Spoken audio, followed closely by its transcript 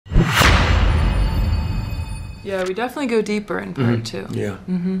Yeah, we definitely go deeper in part two. Yeah,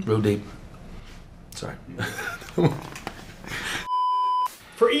 real deep. Sorry.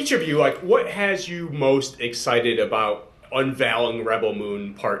 For each of you, like, what has you most excited about unveiling Rebel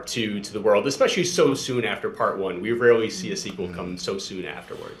Moon Part 2 to the world, especially so soon after Part 1? We rarely see a sequel come so soon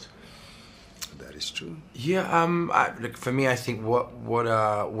afterwards. That is true. Yeah, look, for me, I think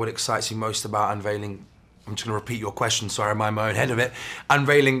what excites me most about unveiling, I'm just going to repeat your question, sorry, I'm in my own head of it.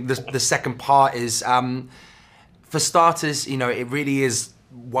 Unveiling the second part is, for starters, you know, it really is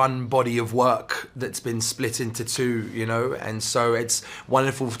one body of work that's been split into two, you know, and so it's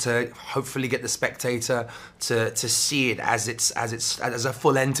wonderful to hopefully get the spectator to see it as a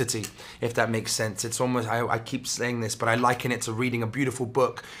full entity, if that makes sense. It's almost, I keep saying this, but I liken it to reading a beautiful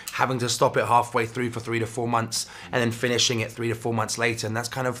book, having to stop it halfway through for 3 to 4 months, and then finishing it 3 to 4 months later, and that's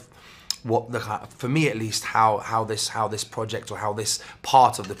kind of what for me at least, how this project, or how this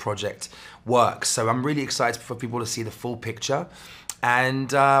part of the project works. So I'm really excited for people to see the full picture,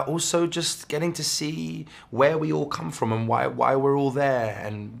 and also just getting to see where we all come from and why we're all there,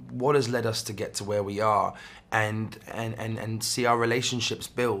 and what has led us to get to where we are, and see our relationships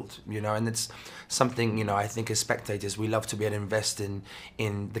build, you know. And it's something, you know, I think as spectators we love to be able to invest in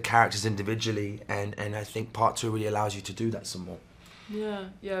the characters individually, and I think part 2 really allows you to do that some more.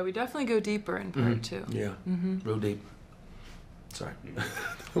 Yeah, we definitely go deeper in part 2. Yeah, real deep. Sorry.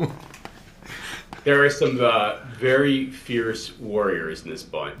 There are some very fierce warriors in this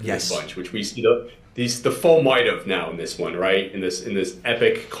bunch, which we see the full might of now in this one, right? In this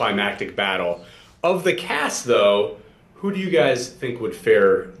epic climactic battle. Of the cast, though, who do you guys think would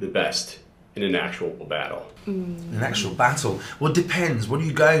fare the best in an actual battle? An actual battle? Well, it depends. What are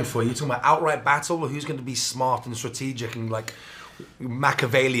you going for? Are you talking about outright battle, or who's going to be smart and strategic and like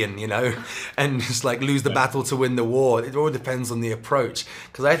Machiavellian, you know, and just like lose the battle to win the war? It all depends on the approach.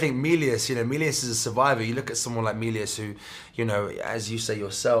 Because I think Melius, you know, Melius is a survivor. You look at someone like Melius who, you know, as you say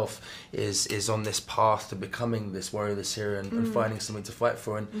yourself, is on this path to becoming this warrior of the Syria and finding something to fight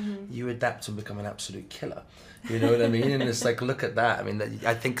for, and you adapt and become an absolute killer. You know what I mean? And it's like, look at that. I mean,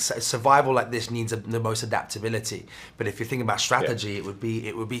 I think survival like this needs the most adaptability. But if you think about strategy, it would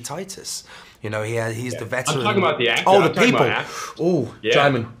be Titus. You know, he's the veteran. I'm talking about the actor. Oh, the people. Oh,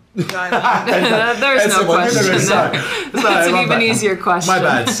 Djimon. There's no question. That's an even easier question. My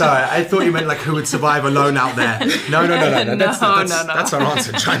bad. Sorry, I thought you meant like who would survive alone out there. No. That's our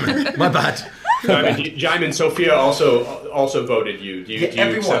answer, Djimon. My bad. Djimon, Sophia also voted you. Do you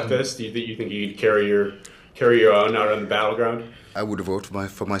accept this? Do you think you'd carry your own out on the battleground? I would vote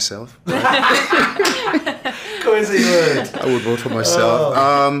for myself. Of course he would. I would vote for myself.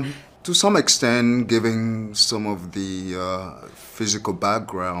 To some extent, giving some of the physical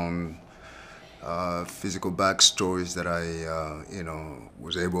backstories that I, you know,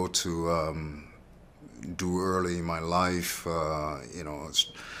 was able to do early in my life. You know,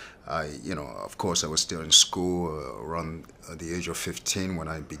 of course, I was still in school around the age of 15 when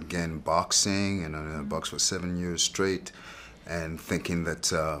I began boxing, and I boxed for 7 years straight, and thinking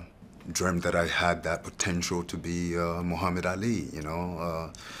that, dreamt that I had that potential to be Muhammad Ali, you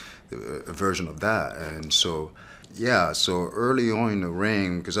know, a version of that. And so, yeah, so early on in the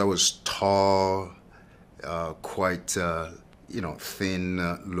ring, because I was tall, quite, you know, thin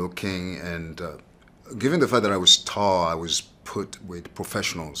looking, and given the fact that I was tall, I was put with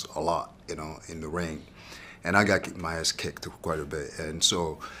professionals a lot, you know, in the ring. And I got my ass kicked quite a bit. And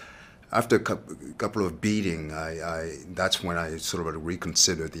so after a couple of beating, that's when I sort of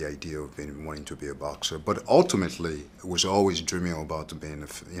reconsidered the idea of wanting to be a boxer. But ultimately, I was always dreaming about being,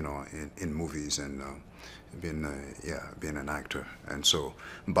 you know, in movies and being an actor. And so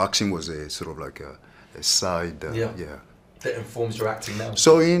boxing was a sort of like a side, that informs your acting now.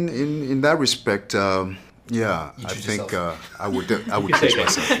 So in that respect, yeah, I think I would choose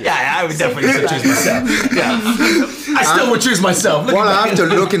myself. Yeah, I would definitely choose myself. Yeah, I still would choose myself. Well, after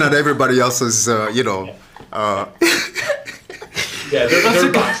looking at everybody else's, you know, yeah,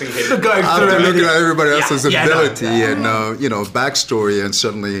 they're boxing. After looking at everybody else's ability and you know, backstory, and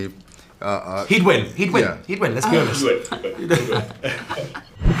certainly he'd win. He'd win. Yeah. He'd win. Let's be honest. He'd win.